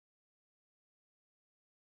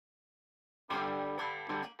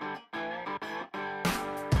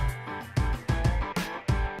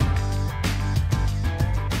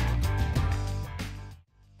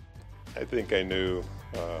think I knew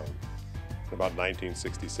about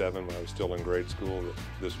 1967 when I was still in grade school that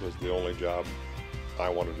this was the only job I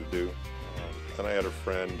wanted to do. And I had a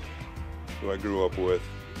friend who I grew up with,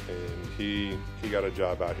 and he got a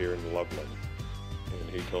job out here in Loveland. And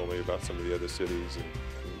he told me about some of the other cities, and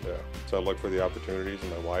so I looked for the opportunities, and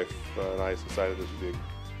my wife and I decided this would be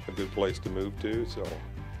a good place to move to. So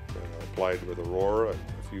I applied with Aurora and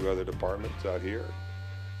a few other departments out here.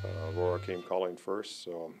 Aurora came calling first,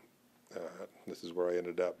 so this is where I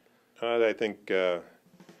ended up. I think the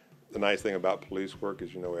nice thing about police work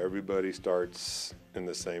is, everybody starts in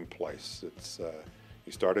the same place. It's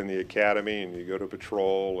you start in the academy and you go to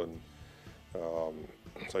patrol, and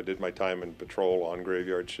so I did my time in patrol on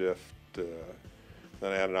graveyard shift.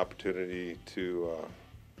 Then I had an opportunity to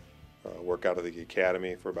work out of the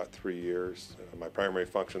academy for about 3 years. My primary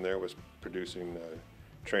function there was producing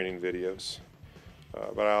training videos.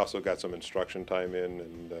 But I also got some instruction time in,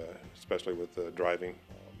 and especially with driving.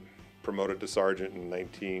 Promoted to sergeant in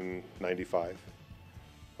 1995.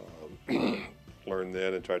 Learned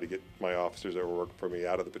then and tried to get my officers that were working for me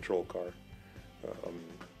out of the patrol car.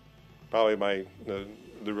 Probably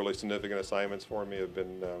the really significant assignments for me have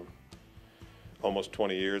been almost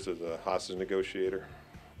 20 years as a hostage negotiator,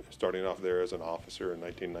 starting off there as an officer in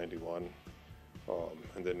 1991,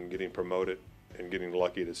 and then getting promoted and getting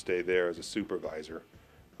lucky to stay there as a supervisor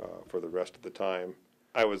for the rest of the time.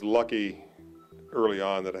 I was lucky early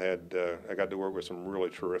on that I got to work with some really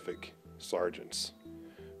terrific sergeants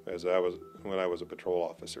when I was a patrol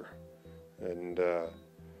officer, and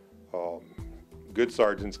good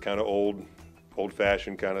sergeants, kind of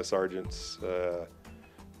old-fashioned kind of sergeants,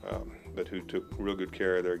 but who took real good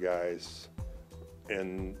care of their guys.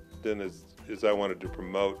 And then as I wanted to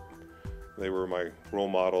promote, they were my role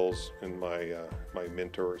models and my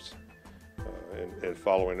mentors, and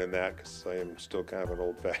following in that, because I am still kind of an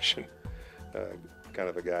old-fashioned kind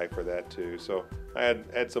of a guy for that too. So I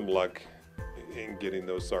had some luck in getting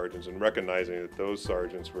those sergeants and recognizing that those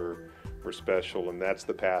sergeants were special, and that's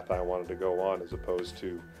the path I wanted to go on, as opposed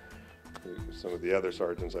to some of the other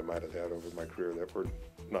sergeants I might have had over my career that were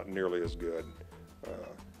not nearly as good.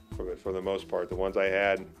 For the most part, the ones I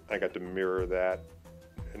had, I got to mirror that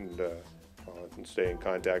and stay in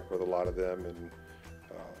contact with a lot of them, and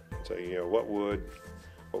say, what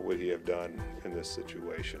would he have done in this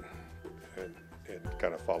situation, and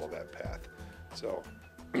kind of follow that path. So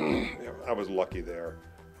I was lucky there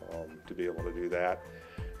to be able to do that,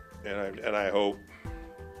 and I hope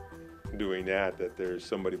doing that there's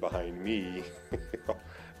somebody behind me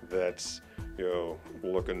that's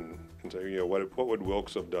looking and say, what would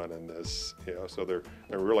Wilkes have done in this? So they're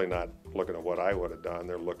really not looking at what I would have done.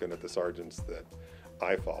 They're looking at the sergeants that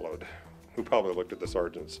I followed, who probably looked at the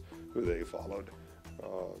sergeants who they followed.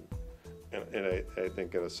 And I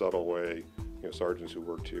think in a subtle way, sergeants who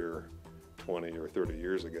worked here 20 or 30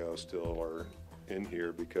 years ago still are in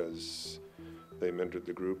here because they mentored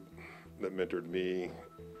the group that mentored me.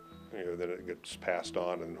 Then it gets passed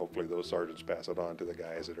on, and hopefully those sergeants pass it on to the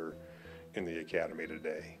guys that are in the academy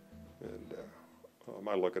today. And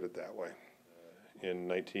I look at it that way. In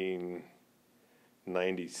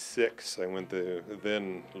 1996, I went to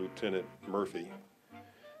then Lieutenant Murphy,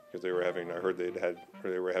 because I heard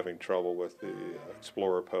they were having trouble with the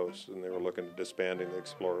Explorer Post, and they were looking at disbanding the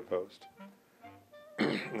Explorer Post.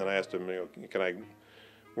 And then I asked him, can I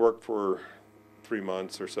work for 3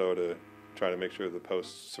 months or so to try to make sure the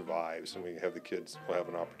post survives and we have the kids will have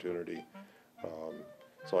an opportunity.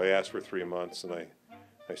 So I asked for 3 months, and I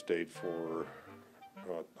stayed for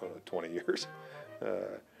 20 years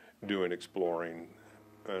doing exploring,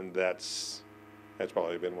 and that's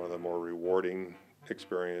probably been one of the more rewarding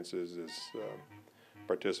experiences, is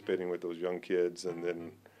participating with those young kids, and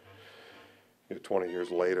then 20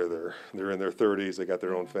 years later they're in their 30s, they got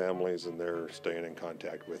their own families, and they're staying in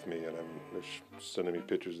contact with me, and they're sending me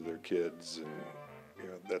pictures of their kids, and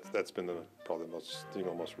that's been probably the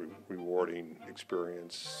most rewarding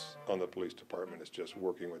experience on the police department, is just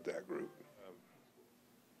working with that group.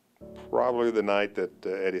 Probably the night that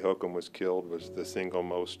Eddie Holcomb was killed was the single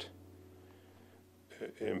most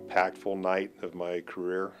impactful night of my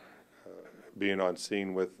career. Being on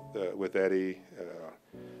scene with Eddie,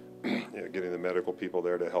 getting the medical people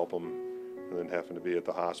there to help him, and then having to be at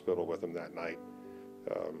the hospital with him that night.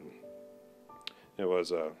 It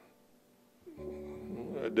was a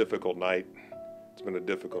difficult night. It's been a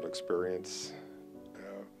difficult experience,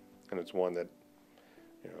 and it's one that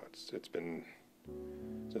it's been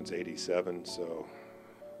since '87, so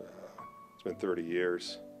it's been 30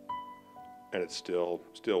 years, and it's still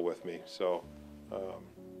with me. So,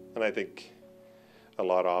 and I think a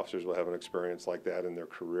lot of officers will have an experience like that in their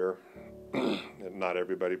career. And not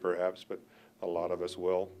everybody perhaps, but a lot of us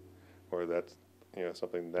will, where that's, you know,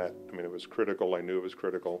 something that, I mean, it was critical. I knew it was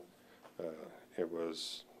critical. It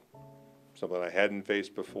was something I hadn't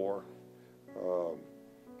faced before.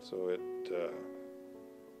 So it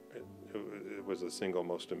was the single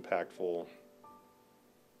most impactful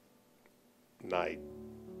night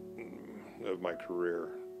of my career.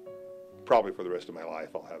 Probably for the rest of my life,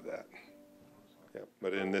 I'll have that. Yeah.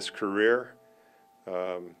 But in this career,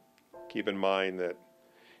 keep in mind that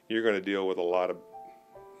you're going to deal with a lot of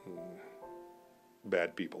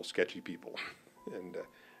bad people, sketchy people,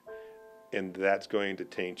 and that's going to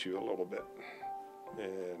taint you a little bit.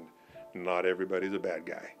 And not everybody's a bad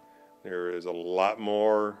guy. There is a lot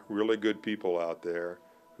more really good people out there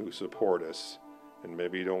who support us, and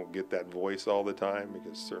maybe you don't get that voice all the time,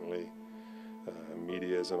 because certainly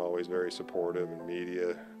media isn't always very supportive, and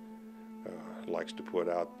media likes to put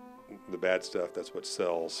out the bad stuff. That's what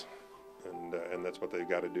sells, and that's what they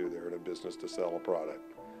got to do. They're in a business to sell a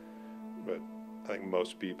product. But I think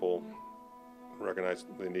most people recognize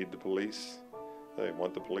they need the police. They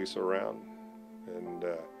want the police around, and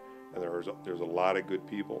there's a lot of good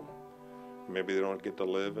people. Maybe they don't get to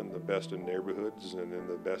live in the best of neighborhoods and in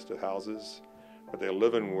the best of houses, but they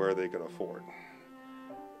live in where they can afford.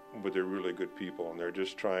 But they're really good people, and they're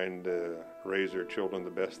just trying to raise their children the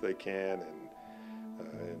best they can, and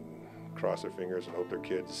cross their fingers and hope their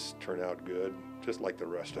kids turn out good, just like the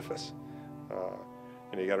rest of us.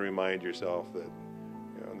 And you got to remind yourself that,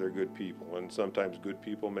 you know, they're good people, and sometimes good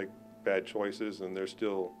people make bad choices, and they're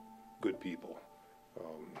still good people.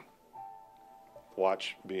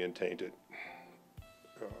 Watch being tainted,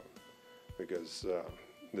 because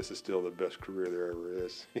this is still the best career there ever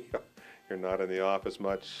is. You're not in the office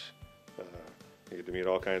much. You get to meet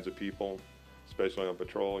all kinds of people, especially on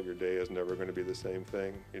patrol. Your day is never going to be the same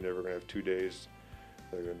thing. You're never going to have 2 days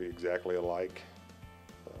that are going to be exactly alike.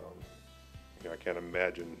 You know, I can't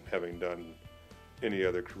imagine having done any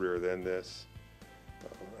other career than this.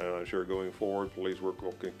 And I'm sure going forward, police work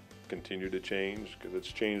will continue to change, because it's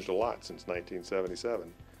changed a lot since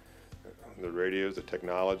 1977. The radios, the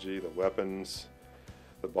technology, the weapons,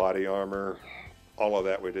 the body armor, all of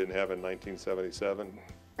that we didn't have in 1977.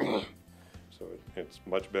 So it's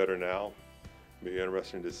much better now. It'll be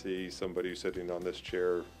interesting to see somebody who's sitting on this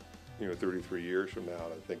chair, you know, 33 years from now,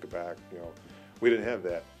 to think back, you know, we didn't have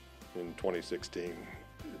that in 2016,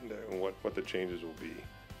 and what the changes will be.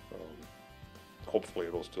 Hopefully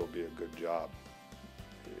it'll still be a good job,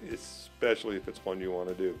 especially if it's one you want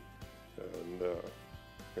to do. And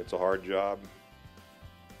it's a hard job.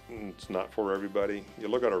 It's not for everybody. You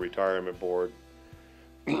look at our retirement board,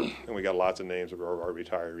 and we got lots of names of our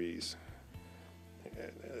retirees.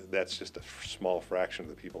 And that's just a small fraction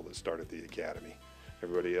of the people that started the academy.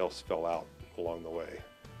 Everybody else fell out along the way.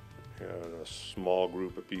 And a small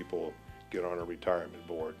group of people get on a retirement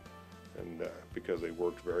board, and because they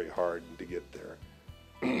worked very hard to get there.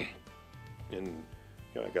 And you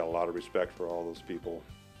know, I got a lot of respect for all those people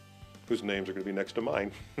whose names are going to be next to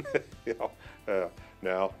mine, you know,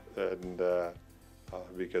 now, and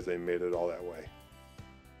because they made it all that way.